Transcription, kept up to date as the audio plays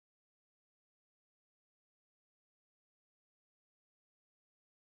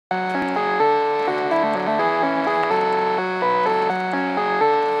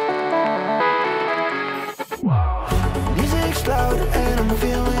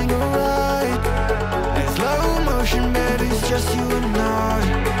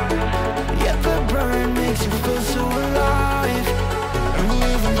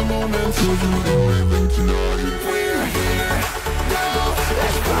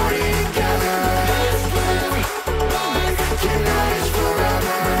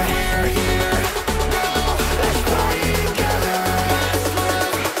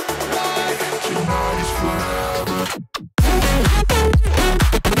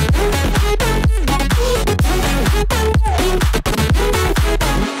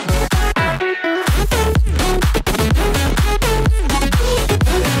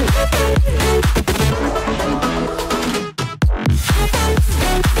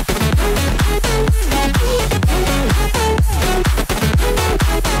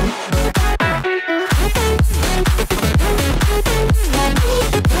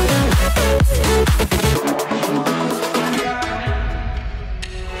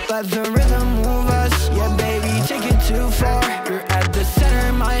Let the rhythm move us. Yeah, baby, take it too far. You're at the center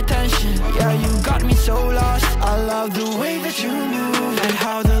of my attention. Yeah, you got me so lost. I love the way that you move and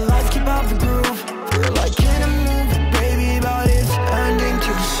how the lights keep up the groove. We're like in a movie, baby, but it's ending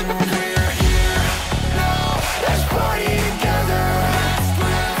too soon. We're here now, let's party together. Let's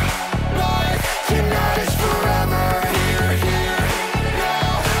live life, tonight is forever. We're here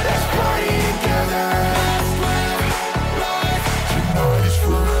now, let's party together. Let's live life, tonight is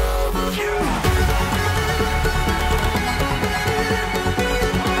forever.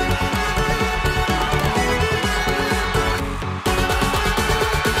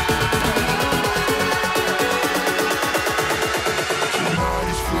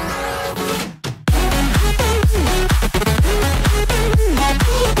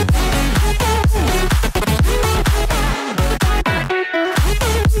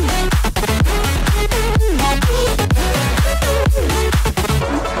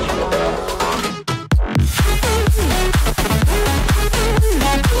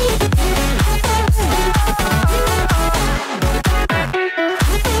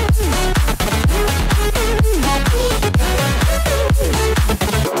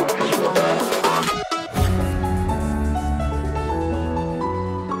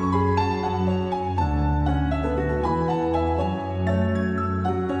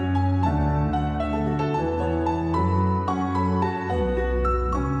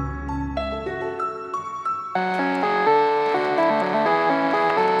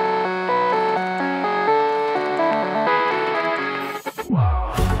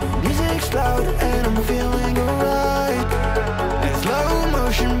 Music's loud and I'm feeling alright. In slow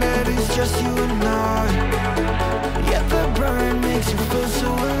motion, baby, it's just you and I. Yet the burn makes you feel so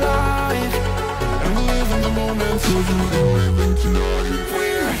alive. And we live in the moment, so you can live in tonight.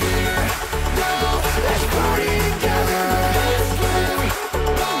 We're here now, let's party together. Let's live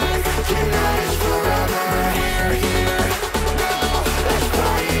life, tonight is forever. We're here now, let's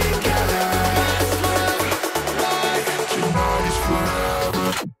party together. Let's live life, tonight is forever.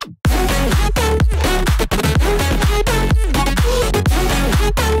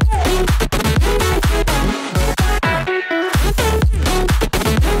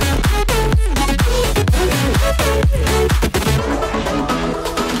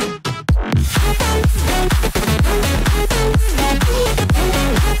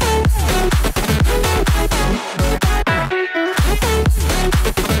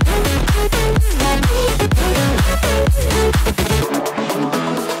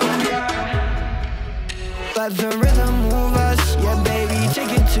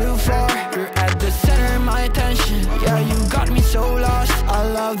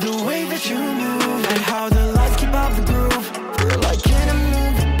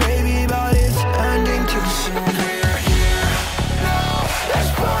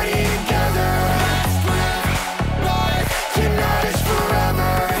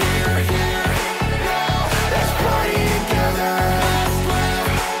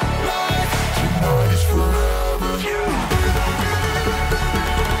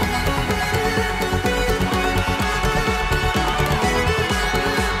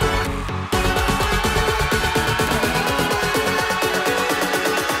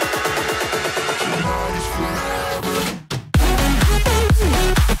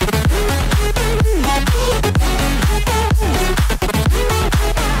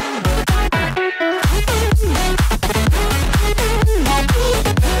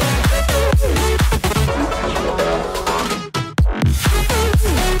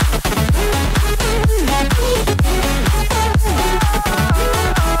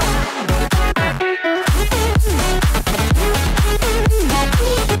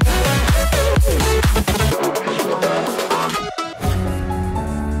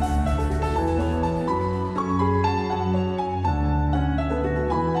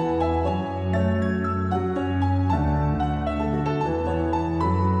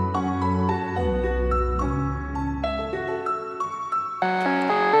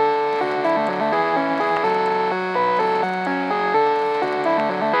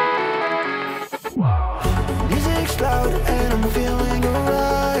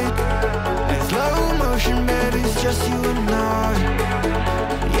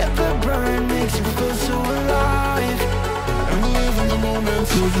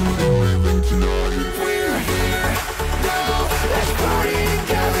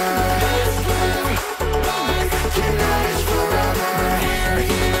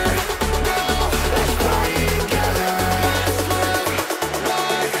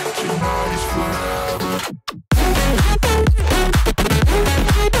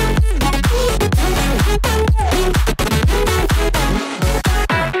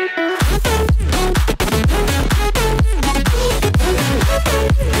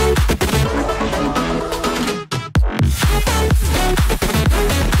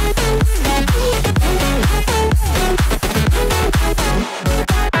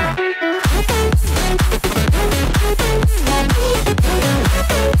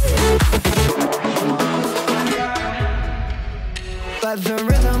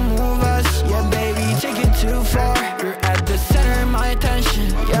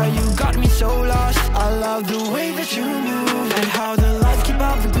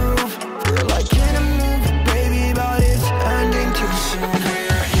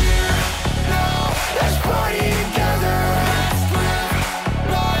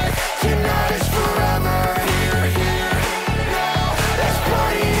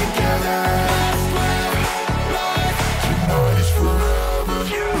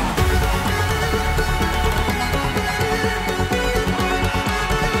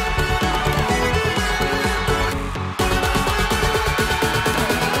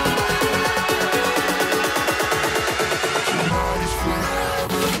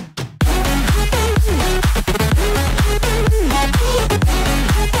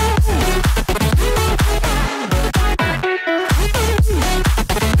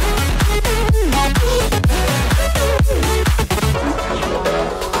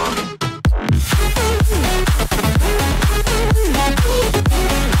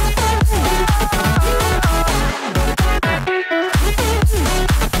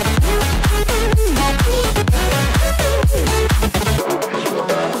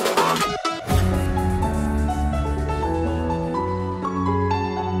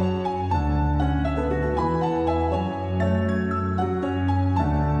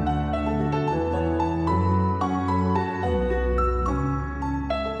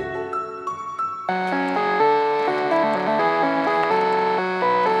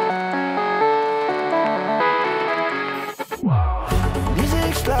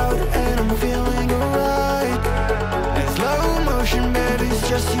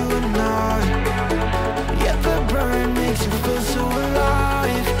 just you and I. Yeah, the burn makes you feel so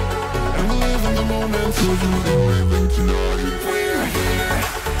alive. And we live in the moment, so you know even tonight. We're here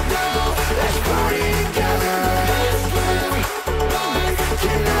now, let's party together. Let's live life,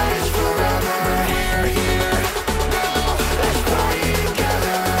 tonight is forever. We're here now, let's party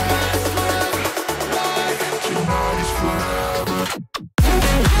together. Let's live life, tonight is forever.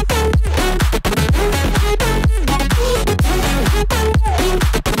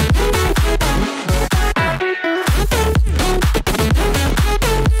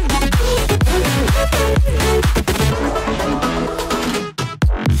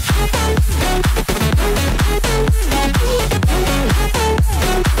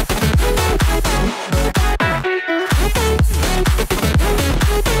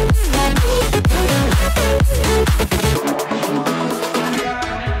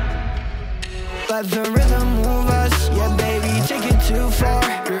 Let the rhythm move us, yeah baby, take it too far.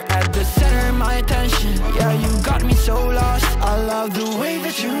 You're at the center of my attention, yeah you got me so lost. I love the way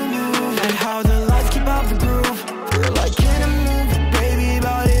that you move and how the